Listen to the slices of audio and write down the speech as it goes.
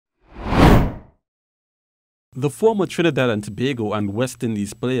The former Trinidad and Tobago and West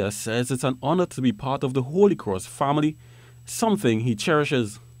Indies player says it's an honor to be part of the Holy Cross family, something he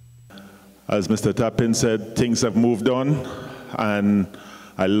cherishes. As Mr. Tappin said, things have moved on, and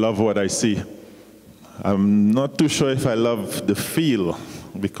I love what I see. I'm not too sure if I love the feel,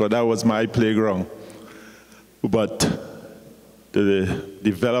 because that was my playground. But the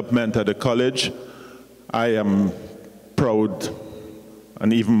development at the college, I am proud,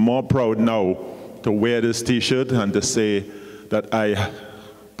 and even more proud now, to wear this T-shirt and to say that I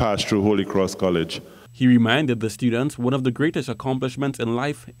passed through Holy Cross College. He reminded the students one of the greatest accomplishments in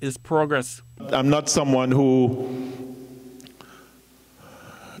life is progress. I'm not someone who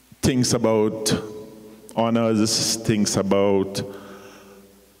thinks about honors, thinks about...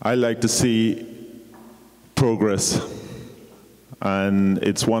 I like to see progress. And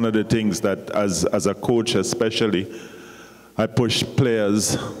it's one of the things that, as a coach especially, I push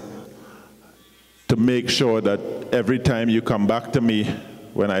players to make sure that every time you come back to me,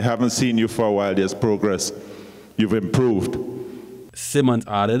 when I haven't seen you for a while, there's progress. You've improved. Simmons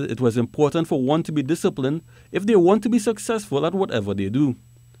added it was important for one to be disciplined if they want to be successful at whatever they do.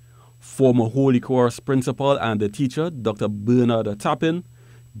 Former Holy Cross principal and the teacher, Dr. Bernard Tappin,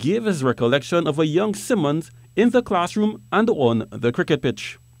 gave his recollection of a young Simmons in the classroom and on the cricket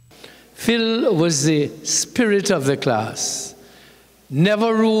pitch. Phil was the spirit of the class.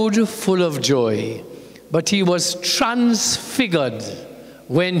 Never rude, full of joy, but he was transfigured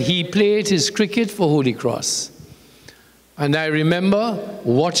when he played his cricket for Holy Cross. And I remember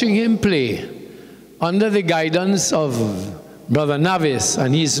watching him play under the guidance of Brother Navis,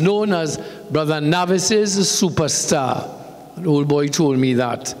 and he's known as Brother Navis's superstar. An old boy told me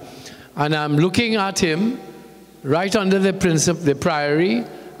that. And I'm looking at him right under the priory,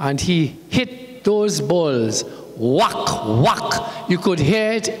 and he hit those balls. Whack, whack. You could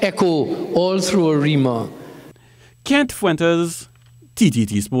hear it echo all through Arima. Kent Fuentes,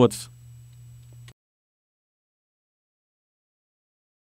 TTT Sports.